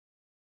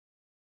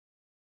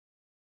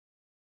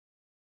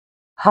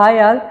Hi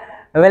all,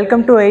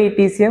 welcome to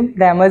AETCM,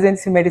 the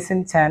emergency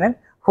medicine channel.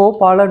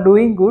 Hope all are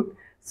doing good.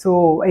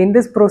 So in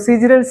this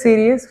procedural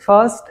series,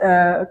 first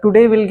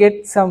today we'll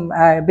get some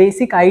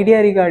basic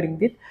idea regarding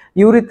the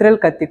urethral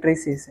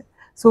catheterization.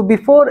 So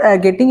before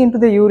getting into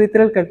the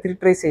urethral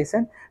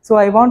catheterization, so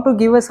I want to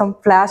give us some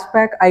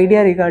flashback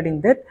idea regarding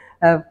that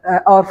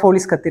or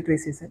Foleys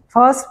catheterization.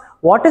 First,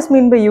 what is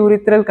meant by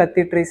urethral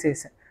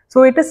catheterization?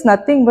 So it is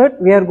nothing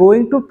but we are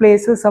going to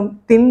place some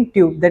thin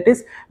tube that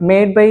is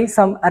made by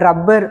some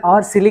rubber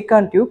or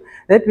silicon tube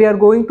that we are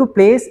going to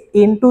place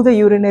into the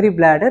urinary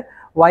bladder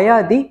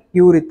via the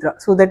urethra.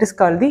 So that is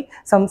called the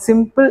some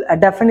simple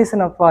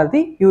definition of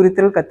the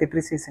urethral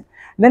catheterization.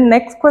 Then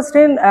next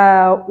question,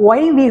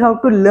 why we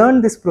have to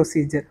learn this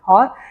procedure,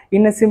 or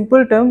in a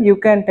simple term you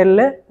can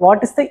tell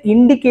what is the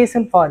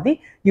indication for the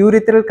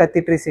urethral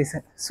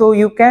catheterization. So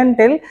you can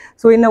tell,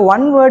 so in a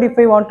one word if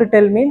I want to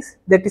tell means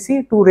that is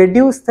to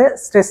reduce the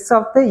stress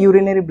of the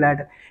urinary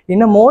bladder.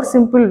 In a more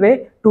simple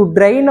way, to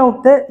drain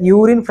out the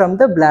urine from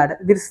the bladder.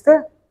 This is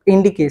the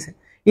indication.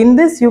 In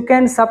this you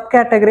can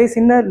subcategorize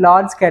in a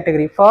large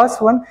category.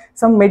 First one,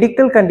 some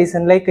medical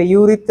condition like a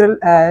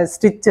urethral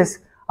stitches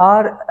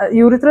or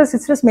urethral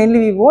stitches mainly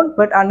we won't,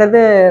 but under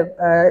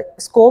the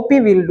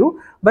scopy we will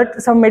do. But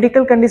some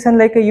medical condition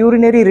like a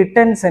urinary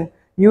retention,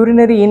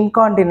 urinary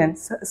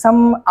incontinence,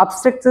 some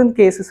obstruction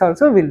cases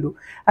also will do.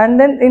 And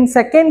then in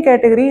second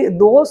category,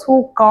 those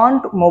who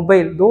can't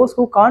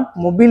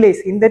mobilize,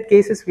 in that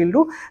cases will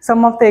do.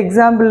 Some of the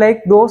example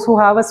like those who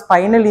have a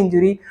spinal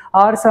injury,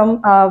 or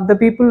some the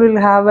people will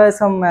have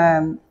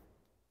some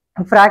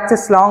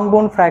fractures, long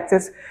bone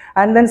fractures,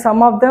 and then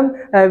some of them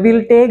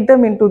will take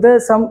them into the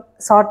some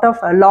sort of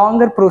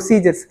longer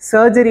procedures,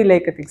 surgery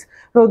like things.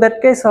 So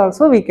that case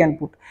also we can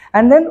put.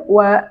 And then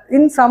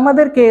in some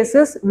other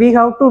cases we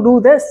have to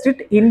do the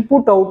strict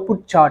input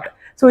output chart.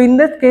 So in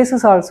that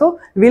cases also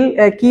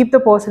we'll keep the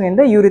person in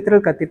the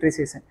urethral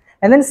catheterization.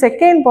 And then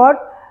second part,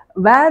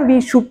 where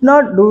we should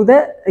not do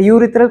the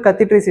urethral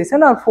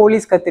catheterization or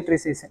Foleys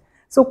catheterization.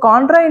 So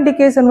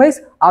contraindication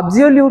wise,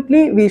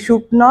 absolutely we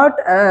should not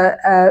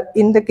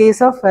in the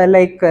case of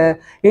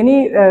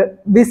any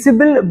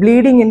visible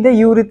bleeding in the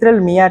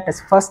urethral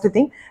meatus, first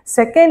thing.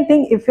 Second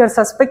thing, if you are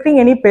suspecting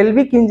any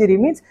pelvic injury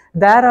means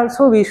there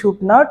also we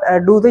should not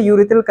do the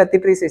urethral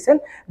catheterization.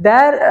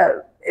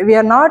 There we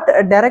are not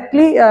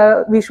directly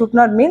we should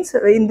not means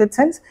in that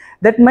sense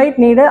that might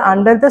need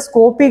under the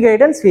scopy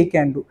guidance we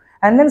can do.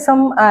 And then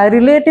some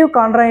relative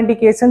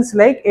contraindications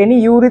like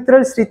any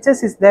urethral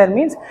stitches is there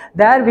means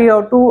there we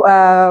have to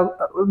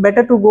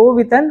better to go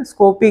with an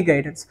scopy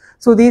guidance.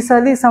 So these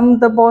are the some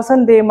the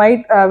person they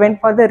might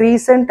went for the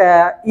recent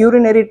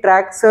urinary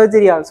tract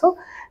surgery also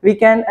we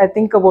can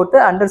think about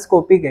the under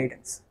scopy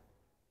guidance.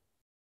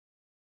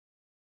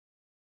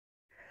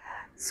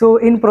 So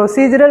in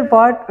procedural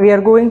part, we are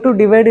going to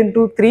divide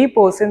into three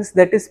portions,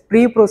 that is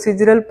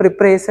pre-procedural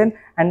preparation,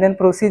 and then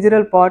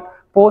procedural part,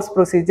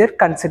 post-procedure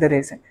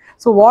consideration.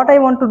 So what I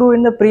want to do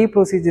in the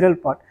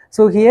pre-procedural part.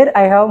 So here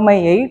I have my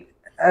aid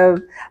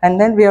and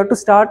then we have to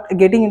start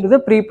getting into the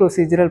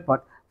pre-procedural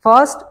part.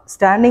 First,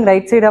 standing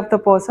right side of the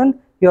person,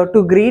 you have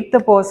to greet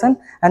the person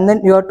and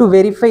then you have to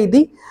verify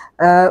the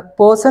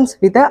persons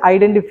with the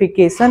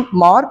identification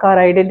mark or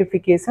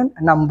identification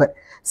number.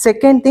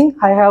 Second thing,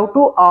 I have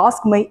to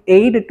ask my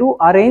aide to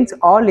arrange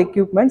all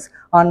equipments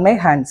on my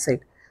hand side.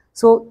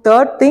 So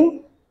third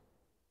thing,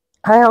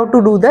 I have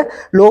to do the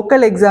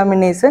local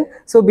examination.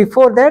 So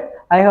before that,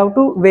 I have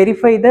to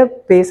verify the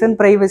patient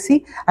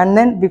privacy, and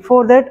then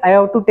before that I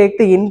have to take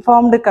the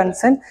informed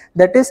consent,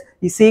 that is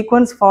the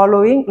sequence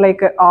following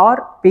like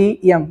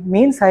RPM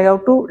means I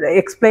have to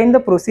explain the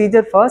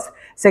procedure first.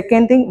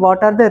 Second thing,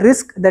 what are the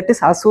risks that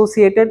is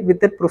associated with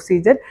that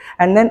procedure,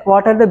 and then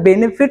what are the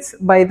benefits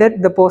by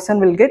that the person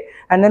will get,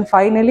 and then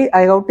finally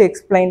I have to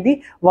explain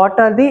the what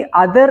are the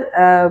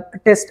other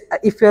tests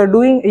if you are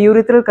doing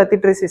urethral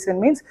catheterization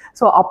means.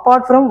 So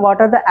apart from what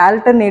are the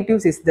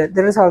alternatives is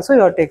there is also you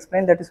have to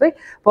explain. That is why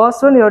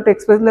first one you have to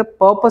explain the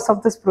purpose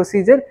of this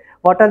procedure,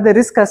 what are the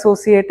risks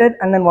associated,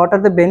 and then what are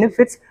the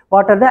benefits,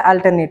 what are the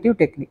alternative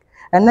technique.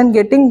 And then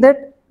getting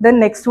that, then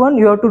next one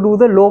you have to do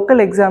the local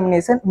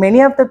examination.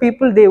 Many of the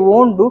people they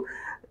won't do,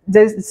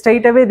 just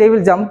straight away they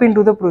will jump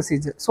into the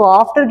procedure. So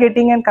after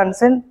getting an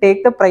consent,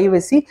 take the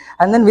privacy,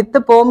 and then with the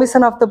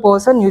permission of the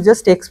person you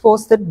just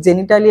expose the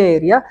genitalia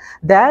area.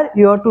 There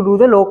you have to do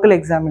the local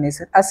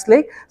examination as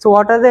like, so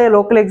what are the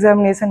local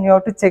examination, you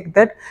have to check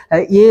that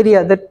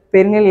area, that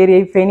perineal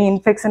area, if any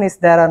infection is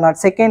there or not.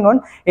 Second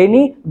one,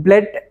 any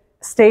blood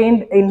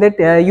stained in that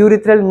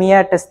urethral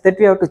meatus, that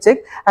we have to check.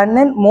 And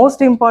then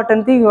most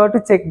important thing, you have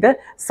to check the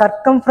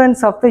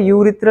circumference of the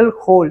urethral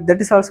hole.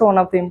 That is also one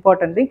of the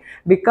important thing,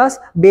 because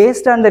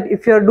based on that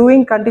if you are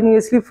doing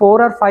continuously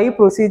 4 or 5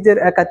 procedure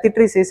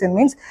catheterization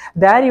means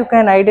there you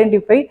can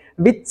identify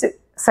which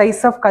size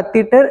of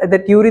catheter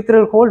that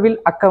urethral hole will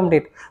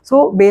accommodate.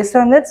 So based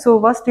on that,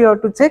 so first you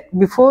have to check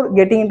before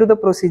getting into the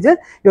procedure,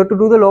 you have to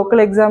do the local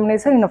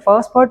examination. In the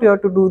first part, you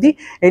have to do the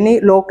any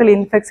local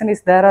infection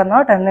is there or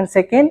not, and then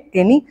second,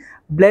 any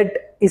blood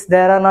is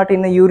there or not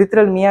in the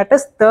urethral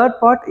meatus. Third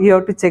part, you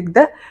have to check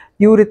the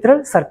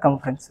urethral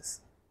circumferences.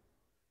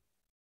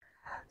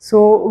 So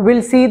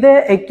we'll see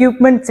the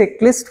equipment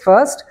checklist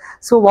first.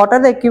 So what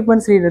are the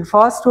equipments needed?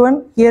 First one,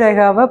 here I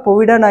have a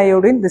povidone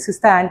iodine. This is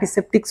the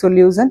antiseptic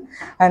solution.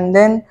 And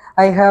then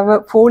I have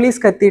a Foleys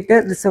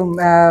catheter. This is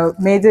a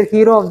major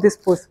hero of this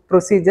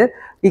procedure.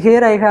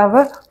 Here I have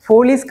a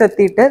Foleys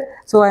catheter.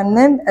 So and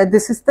then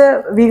this is the,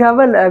 we have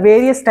a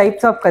various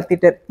types of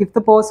catheter. If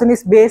the person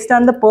is based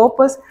on the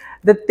purpose,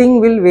 the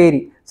thing will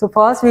vary. So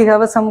first we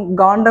have some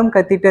Gondam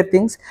catheter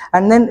things,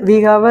 and then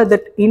we have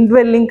that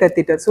indwelling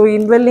catheter. So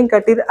indwelling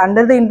catheter,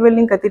 under the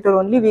indwelling catheter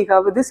only we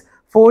have this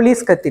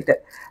Foleys catheter,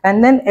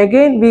 and then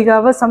again we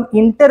have some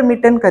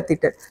intermittent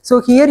catheter.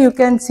 So here you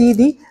can see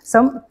the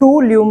some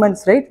two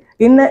lumens, right?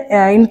 In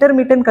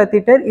intermittent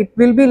catheter, it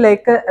will be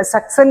like a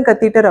suction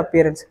catheter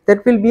appearance.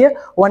 That will be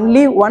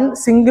only one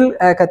single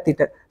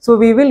catheter. So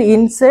we will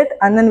insert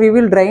and then we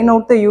will drain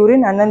out the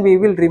urine and then we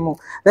will remove.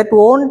 That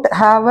won't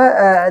have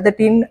a,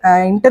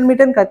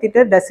 intermittent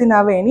catheter doesn't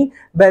have any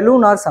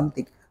balloon or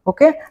something.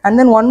 Okay, and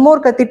then one more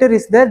catheter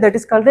is there, that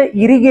is called the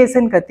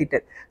irrigation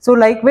catheter. So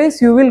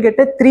likewise you will get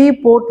a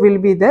 3-port will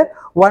be there,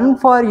 one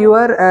for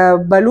your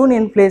balloon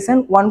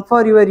inflation, one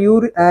for your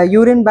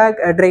urine bag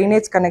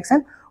drainage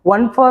connection,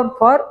 one for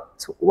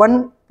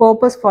one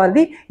purpose for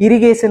the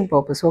irrigation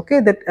purpose.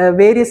 Okay, that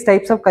various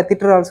types of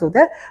catheter also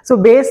there. So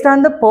based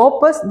on the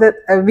purpose that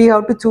we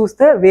have to choose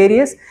the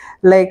various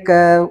like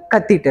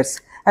catheters.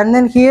 And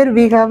then here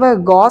we have a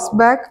gauze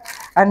bag,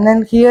 and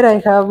then here I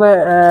have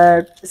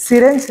a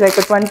syringe like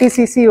a 20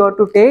 cc you have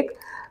to take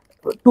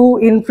to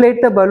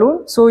inflate the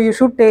balloon. So you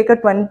should take a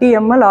 20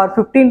 ml or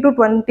 15 to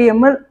 20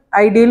 ml.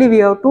 Ideally we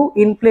have to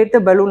inflate the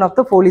balloon of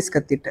the Foleys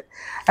catheter.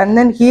 And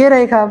then here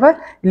I have a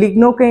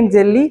lignocaine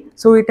jelly.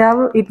 So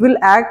it will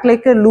act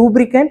like a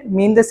lubricant,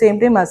 mean the same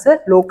time as a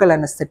local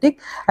anesthetic.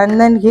 And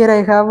then here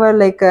I have a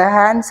like a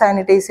hand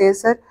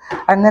sanitizer,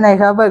 and then I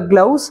have a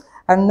gloves.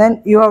 And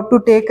then you have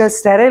to take a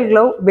sterile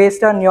glove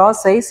based on your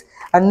size,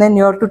 and then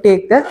you have to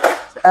take the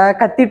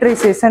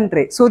catheterization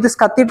tray. So this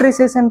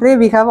catheterization tray,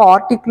 we have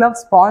article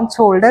sponge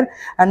holder,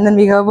 and then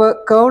we have a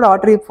curved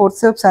artery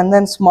forceps, and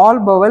then small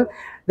bowel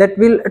that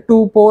will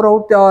to pour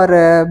out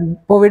our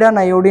povidone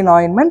iodine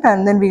ointment,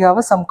 and then we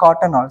have some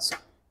cotton also.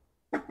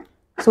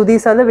 So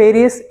these are the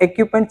various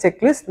equipment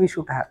checklist we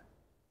should have.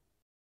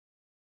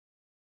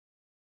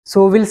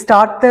 So we'll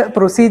start the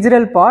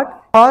procedural part.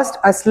 First,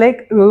 as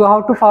like you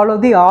have to follow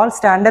the all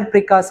standard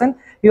precaution.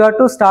 You have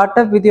to start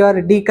up with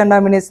your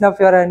decontamination of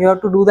your, and you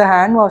have to do the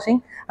hand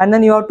washing, and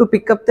then you have to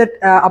pick up the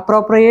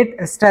appropriate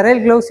sterile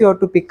gloves you have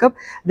to pick up.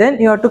 Then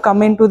you have to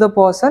come into the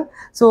person.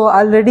 So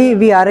already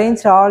we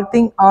arranged all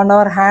things on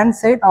our hand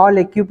side, all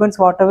equipments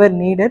whatever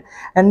needed,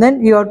 and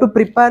then you have to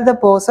prepare the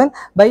person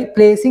by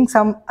placing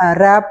some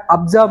wrap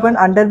absorbent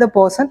under the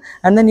person,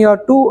 and then you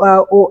have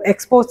to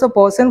expose the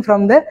person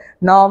from the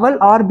navel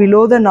or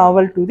below the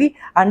navel to the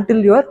until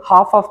your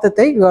half of the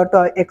thigh you have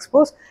to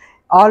expose.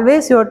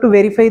 Always you have to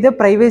verify the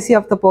privacy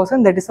of the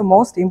person. That is the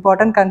most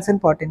important concern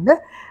part in the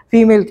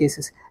female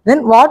cases.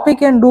 Then what we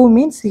can do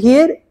means,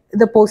 here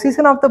the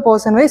position of the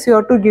person wise you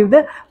have to give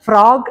the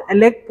frog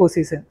leg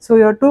position. So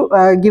you have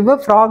to give a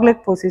frog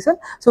leg position.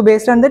 So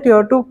based on that you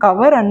have to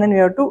cover, and then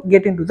you have to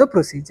get into the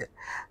procedure.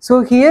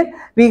 So here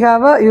we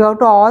have you have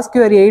to ask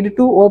your aide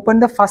to open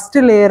the first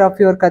layer of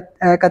your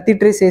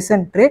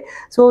catheterization tray.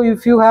 So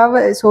if you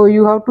have, so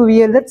you have to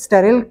wear that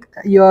sterile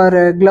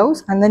your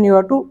gloves, and then you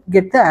have to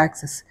get the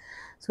access.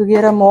 So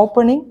here I am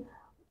opening.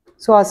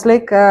 So as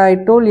like I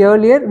told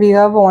earlier, we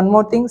have one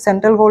more thing,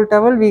 central hole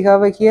towel. We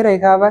have here I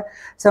have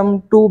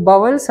some 2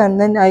 bowels, and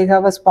then I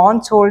have a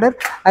sponge holder.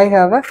 I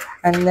have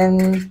and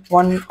then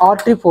one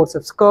artery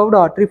forceps, curved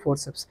artery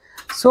forceps.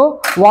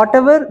 So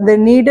whatever the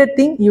needed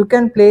thing, you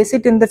can place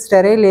it in the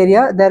sterile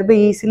area. Thereby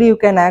easily you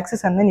can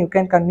access, and then you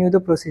can continue the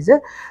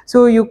procedure.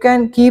 So you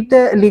can keep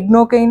the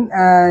lignocaine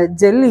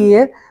gel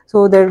here.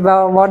 So that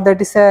what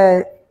that is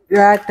you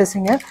are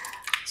testing here.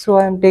 So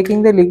I am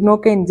taking the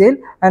lignocaine gel,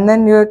 and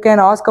then you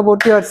can ask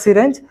about your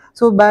syringe.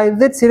 So by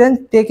that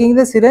syringe, taking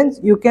the syringe,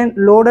 you can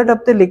load it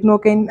up the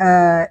lignocaine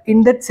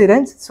in that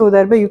syringe. So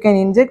thereby you can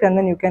inject, and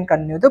then you can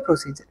continue the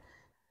procedure.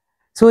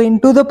 So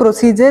into the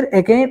procedure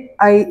again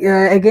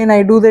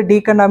I do the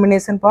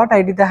decontamination part.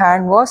 I did the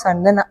hand wash,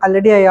 and then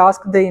already I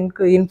asked the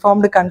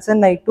informed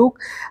consent I took,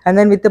 and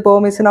then with the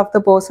permission of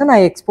the person I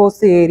exposed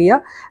the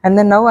area, and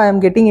then now I am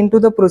getting into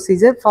the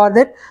procedure for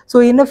that. So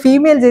in a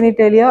female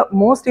genitalia,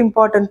 most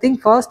important thing,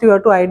 first you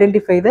have to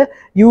identify the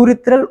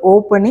urethral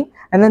opening,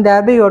 and then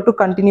thereby you have to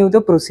continue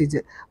the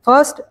procedure.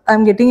 First I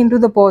am getting into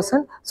the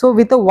person. So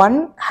with the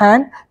one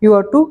hand you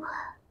have to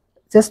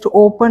just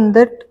open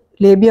that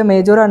labia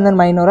majora and then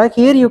minora.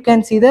 Here you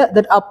can see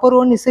that upper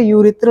one is a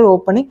urethral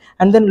opening,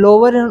 and then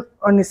lower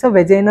one is a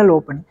vaginal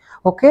opening.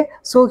 Okay,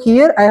 so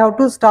here I have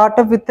to start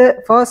up with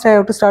the first I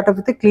have to start up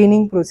with the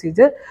cleaning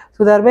procedure.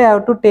 So thereby I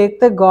have to take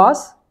the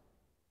gauze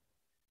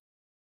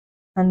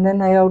and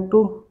then I have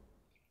to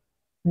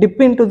dip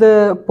into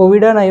the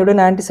povidone iodine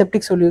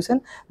antiseptic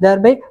solution.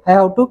 Thereby I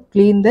have to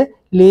clean the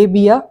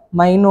labia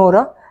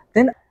minora,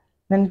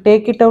 then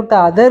take it out the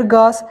other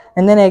gauze,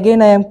 and then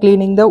again I am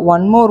cleaning the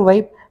one more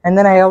wipe, and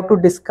then I have to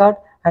discard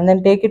and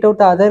then take it out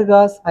the other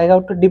gauze. I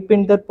have to dip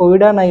in the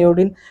povidone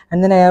iodine,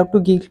 and then I have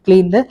to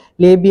clean the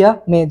labia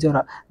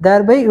majora.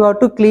 Thereby you have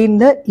to clean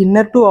the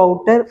inner to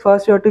outer.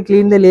 First you have to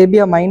clean the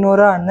labia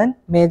minora and then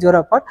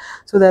majora part.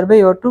 So thereby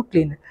you have to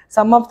clean it.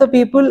 Some of the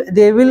people,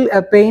 they will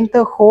paint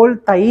the whole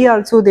thigh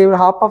also, they will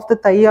half of the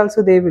thigh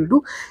also they will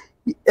do.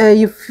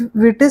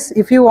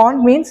 If you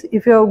want, means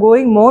if you are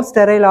going more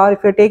sterile, or if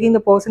you are taking the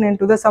person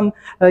into the some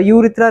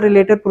urethra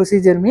related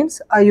procedure,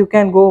 means you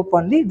can go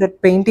upon the that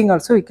painting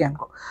also you can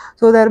go.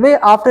 So thereby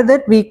after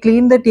that we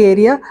clean that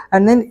area,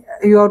 and then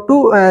you have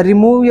to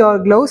remove your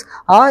gloves,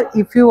 or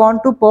if you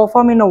want to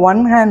perform in a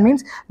one hand,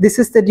 means this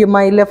is the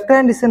my left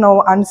hand is an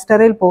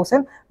unsterile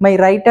portion, my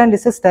right hand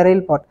is a sterile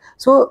part.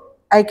 So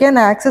I can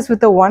access with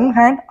the one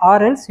hand,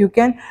 or else you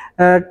can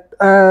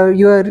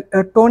you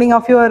are toning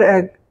off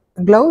your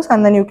gloves,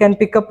 and then you can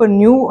pick up a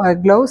new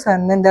gloves,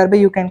 and then thereby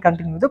you can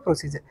continue the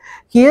procedure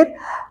here.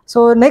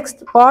 So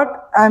next part,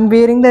 I am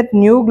wearing that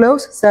new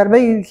gloves.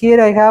 Thereby here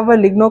I have a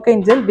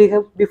lignocaine gel.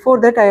 Before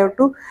that I have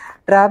to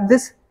wrap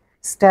this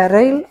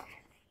sterile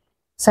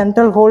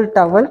central hole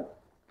towel,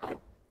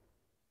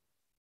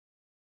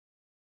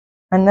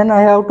 and then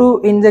I have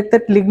to inject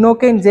that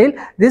lignocaine gel.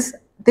 This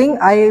thing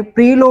I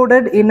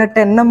preloaded in a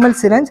 10 ml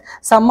syringe.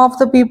 Some of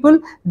the people,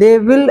 they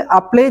will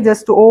apply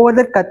just over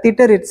the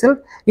catheter itself.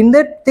 In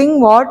that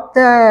thing, what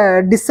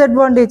the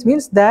disadvantage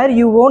means, there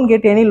you won't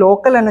get any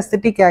local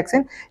anesthetic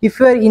action. If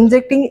you are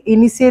injecting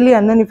initially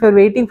and then if you are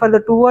waiting for the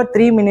 2 or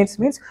 3 minutes,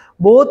 means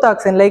both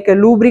action, like a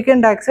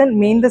lubricant action,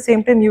 mean the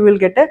same time you will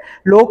get a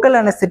local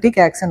anesthetic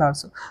action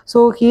also.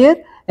 So here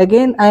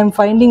again I am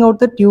finding out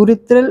the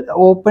urethral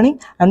opening,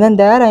 and then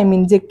there I am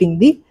injecting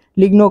the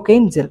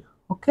lignocaine gel.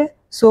 Okay,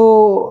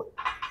 so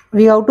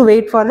we have to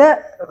wait for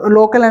the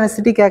local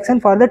anesthetic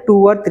action for the 2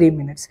 or 3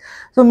 minutes.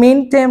 So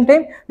meantime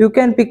you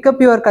can pick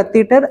up your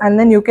catheter, and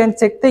then you can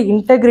check the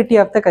integrity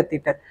of the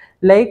catheter.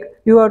 Like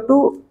you have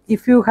to,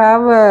 if you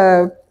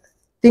have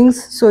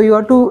things, so you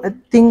have to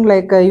think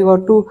like you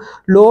have to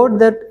load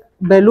that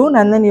balloon,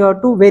 and then you have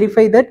to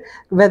verify that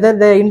whether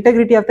the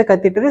integrity of the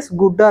catheter is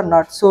good or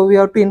not. So we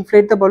have to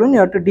inflate the balloon, you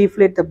have to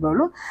deflate the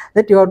balloon,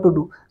 that you have to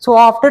do. So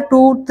after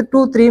 2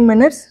 to 3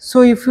 minutes,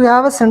 so if you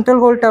have a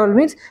central hole towel,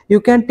 means you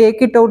can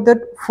take it out that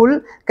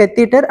full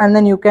catheter and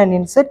then you can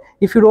insert.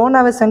 If you don't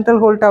have a central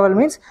hole towel,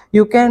 means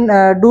you can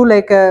do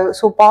like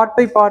so part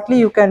by partly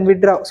you can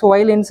withdraw. So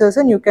while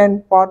insertion you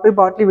can part by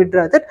partly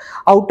withdraw that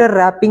outer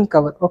wrapping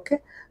cover. Okay,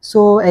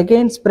 so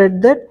again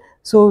spread that.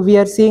 So we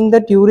are seeing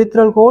that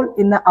urethral hole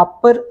in the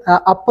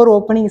upper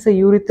opening is a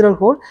urethral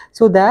hole.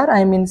 So there I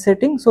am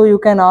inserting. So you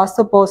can ask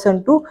the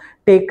person to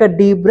take a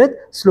deep breath.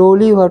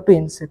 Slowly you have to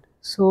insert.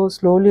 So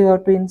slowly you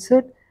have to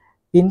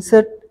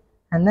insert,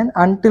 and then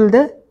until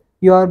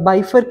your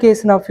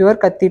bifurcation of your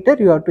catheter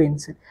you have to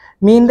insert.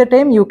 Mean the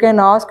time you can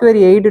ask your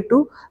aide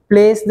to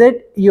place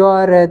that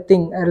your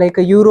thing like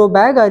a euro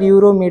bag or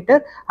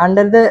eurometer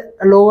under the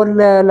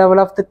lower level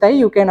of the thigh.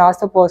 You can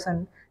ask the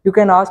person, you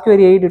can ask your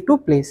aide to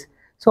place.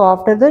 So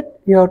after that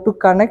you have to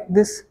connect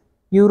this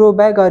euro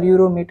bag or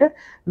eurometer,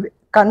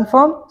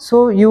 confirm.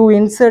 So you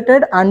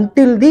inserted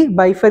until the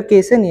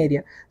bifurcation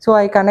area. So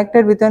I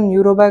connected with an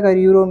euro bag or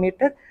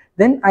eurometer.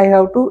 Then I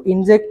have to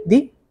inject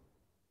the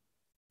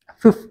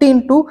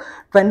 15 to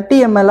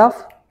 20 ml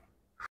of.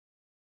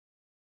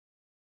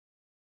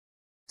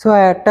 So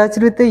I attached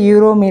with the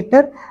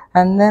eurometer,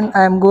 and then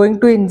I am going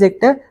to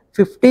inject a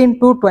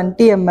 15 to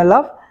 20 ml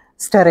of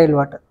sterile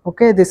water.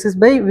 Okay, this is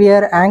by we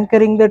are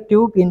anchoring the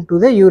tube into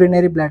the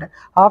urinary bladder.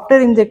 After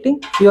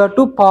injecting, you have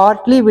to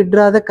partly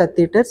withdraw the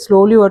catheter.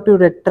 Slowly you have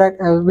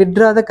to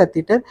withdraw the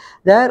catheter.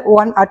 There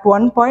at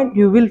one point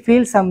you will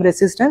feel some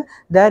resistance.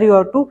 There you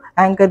have to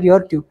anchor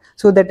your tube.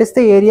 So that is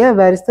the area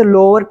where is the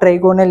lower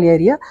trigonal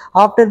area.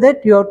 After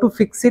that you have to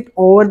fix it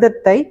over the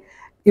thigh.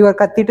 Your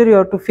catheter you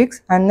have to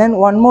fix, and then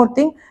one more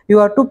thing, you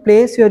have to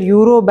place your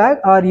euro bag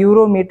or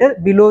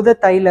eurometer below the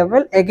thigh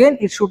level. Again,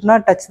 it should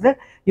not touch the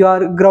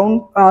your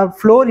ground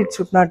floor, it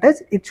should not touch,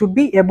 it should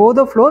be above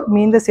the floor,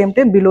 mean the same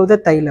time below the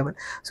thigh level.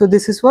 So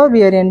this is why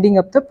we are ending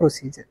up the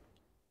procedure.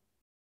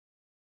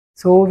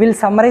 So we'll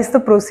summarize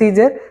the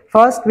procedure.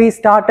 First we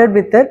started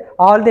with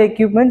all the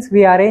equipments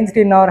we arranged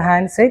in our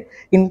hand side,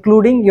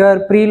 including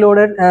your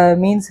preloaded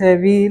means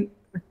we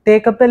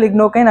take up the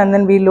lignocaine, and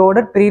then we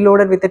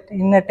preloaded with it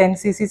in a 10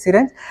 cc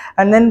syringe,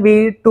 and then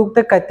we took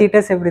the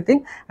catheters,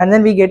 everything, and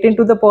then we get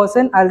into the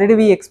person. Already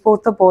we expose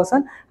the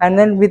person, and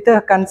then with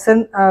the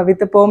consent with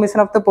the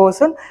permission of the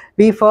person,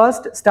 we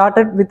first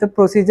started with the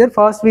procedure.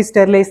 First we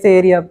sterilized the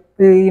area,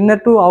 inner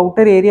to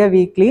outer area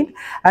we cleaned,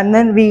 and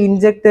then we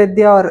injected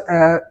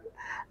the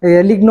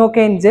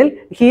lignocaine gel.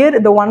 Here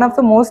the one of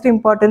the most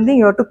important thing,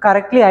 you have to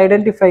correctly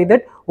identify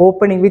that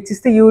opening, which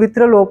is the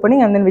urethral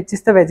opening and then which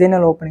is the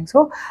vaginal opening.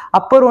 So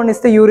upper one is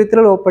the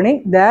urethral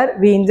opening. There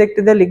we inject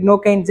the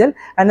lignocaine gel,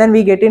 and then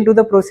we get into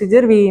the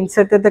procedure. We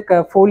inserted the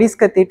Foleys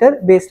catheter.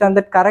 Based on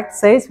that correct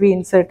size we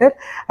inserted,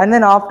 and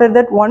then after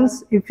that,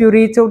 once if you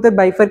reach out the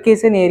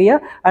bifurcation area,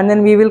 and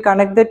then we will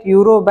connect that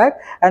uro back,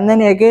 and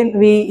then again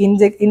we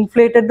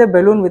inflated the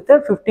balloon with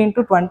the 15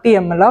 to 20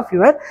 ml of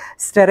your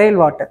sterile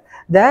water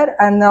there.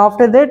 And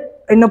after that,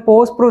 in a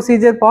post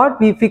procedure part,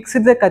 we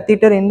fixed the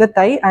catheter in the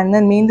thigh, and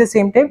then mean the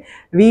same time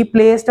we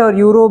placed our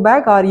uro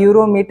bag or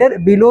urometer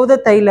below the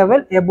thigh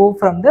level, above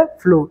from the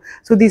floor.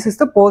 So this is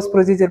the post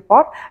procedure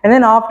part. And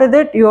then after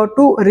that, you have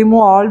to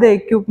remove all the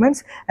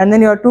equipments, and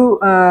then you have to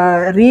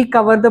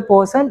recover the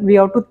person. We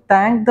have to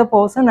thank the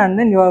person, and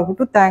then you have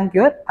to thank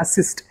your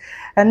assist.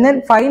 And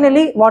then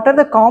finally, what are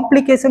the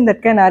complications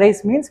that can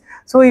arise means,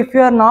 so if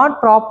you are not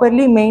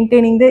properly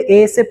maintaining the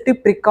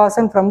aseptic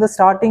precaution from the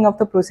starting of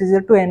the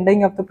procedure to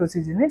ending of the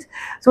procedure means,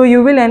 so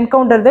you will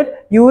encounter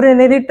that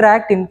urinary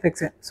tract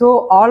infection.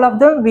 So all of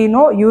them we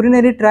know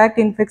urinary tract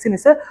infection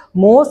is the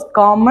most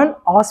common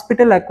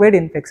hospital acquired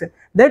infection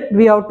that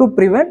we have to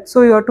prevent.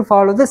 So you have to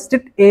follow the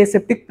strict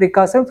aseptic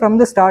precaution from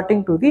the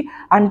starting to the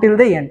until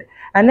the end.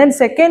 And then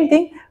second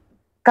thing,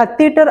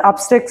 catheter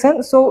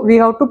obstruction. So we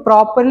have to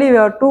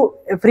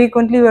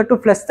frequently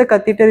flush the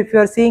catheter. If you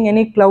are seeing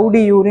any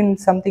cloudy urine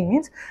something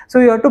means, so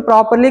you have to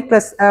properly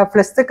flush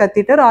the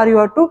catheter, or you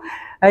have to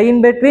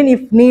in between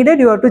if needed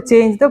you have to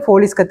change the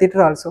Foleys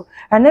catheter also.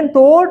 And then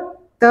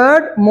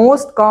third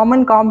most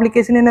common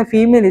complication in a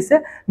female is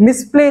a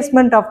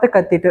misplacement of the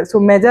catheter.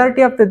 So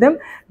majority of them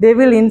they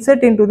will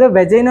insert into the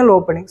vaginal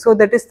opening, so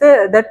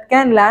that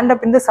can land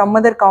up in the some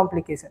other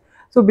complication.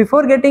 So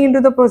before getting into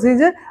the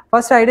procedure,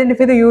 first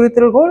identify the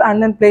urethral hole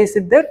and then place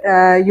it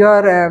that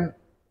your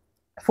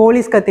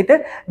Foleys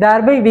catheter.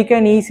 Thereby we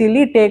can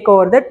easily take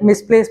over that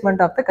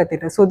misplacement of the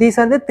catheter. So these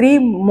are the three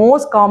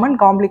most common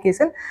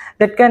complications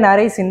that can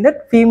arise in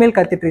that female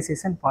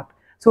catheterization part.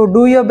 So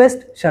do your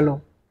best.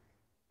 Shalom.